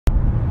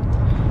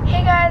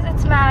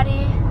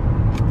Maddie.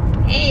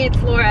 Hey,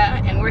 it's Laura,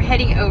 and we're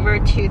heading over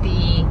to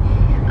the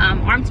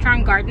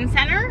Armstrong Garden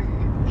Center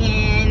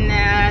in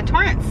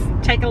Torrance.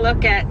 Take a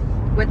look at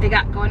what they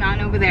got going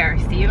on over there.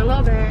 See you in a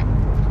little bit.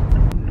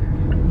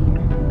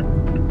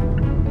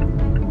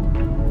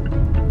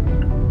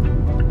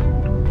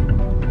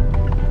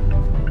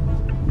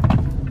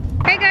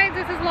 Hey guys,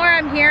 this is Laura.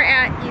 I'm here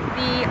at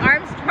the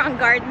Armstrong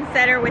Garden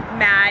Center with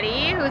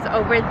Maddie, who's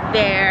over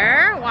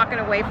there walking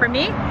away from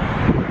me.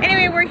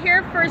 Anyway, we're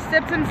here for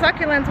Sips and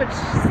Succulents, which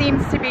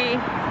seems to be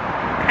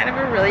kind of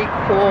a really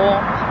cool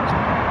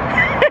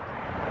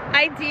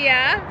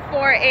idea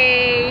for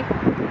a,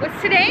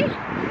 what's today?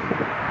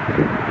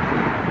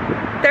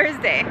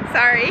 Thursday,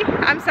 sorry.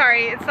 I'm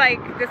sorry, it's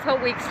like this whole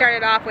week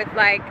started off with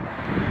like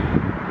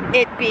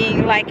it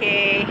being like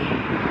a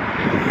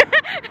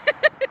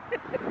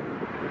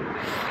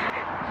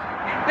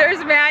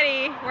there's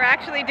Maddie. We're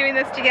actually doing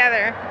this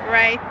together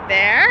right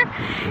there.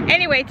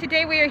 Anyway,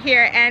 today we are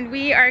here and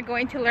we are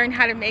going to learn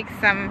how to make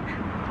some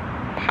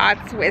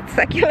pots with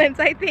succulents,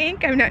 I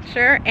think. I'm not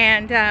sure.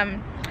 And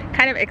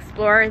kind of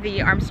explore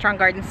the Armstrong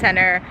Garden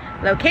Center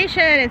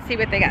location and see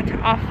what they got to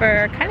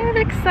offer. Kind of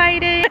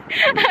excited.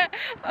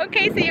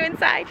 Okay, see you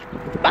inside.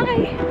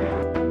 Bye.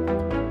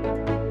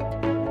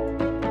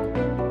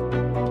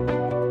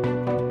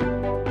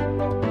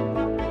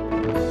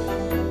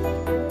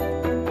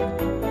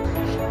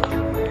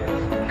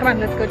 Come on,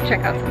 let's go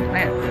check out some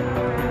plants.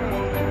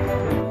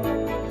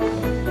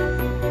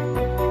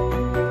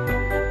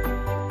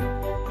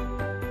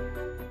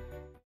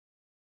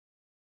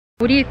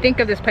 What do you think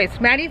of this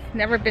place? Maddie's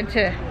never been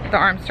to the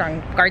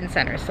Armstrong Garden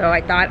Center, so I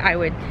thought I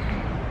would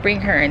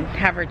bring her and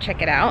have her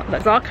check it out.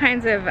 There's all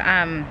kinds of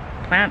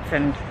plants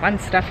and fun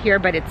stuff here,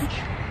 but it's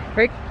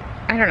very,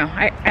 I don't know,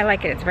 I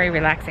like it. It's very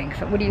relaxing.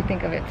 So what do you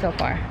think of it so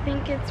far? I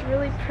think it's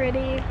really pretty,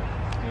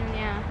 and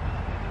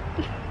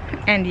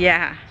yeah. And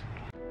yeah.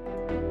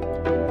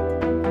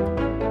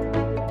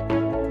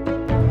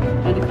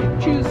 And if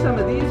you choose some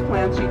of these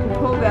plants, you can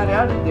pull that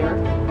out of there.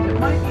 It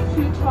might be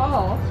too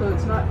tall, so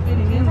it's not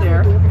fitting in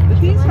there.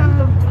 But these have,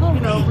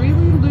 you know, really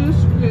loose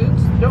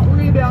roots. Don't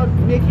worry about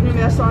making a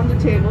mess on the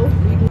table.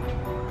 We can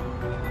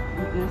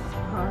do this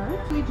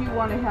part. We do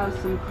want to have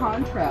some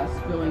contrast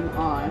going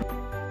on.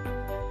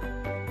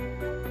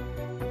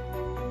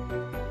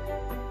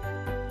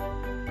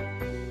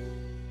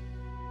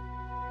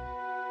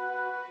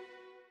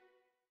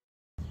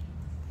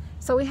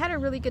 So we had a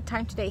really good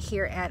time today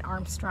here at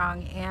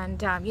Armstrong,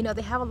 and you know,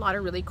 they have a lot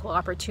of really cool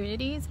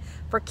opportunities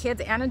for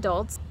kids and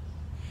adults.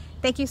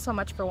 Thank you so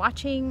much for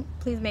watching.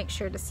 Please make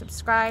sure to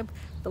subscribe.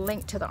 The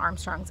link to the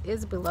Armstrongs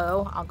is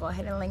below. I'll go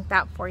ahead and link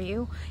that for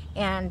you,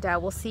 and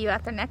we'll see you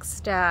at the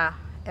next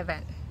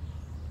event.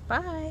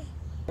 Bye.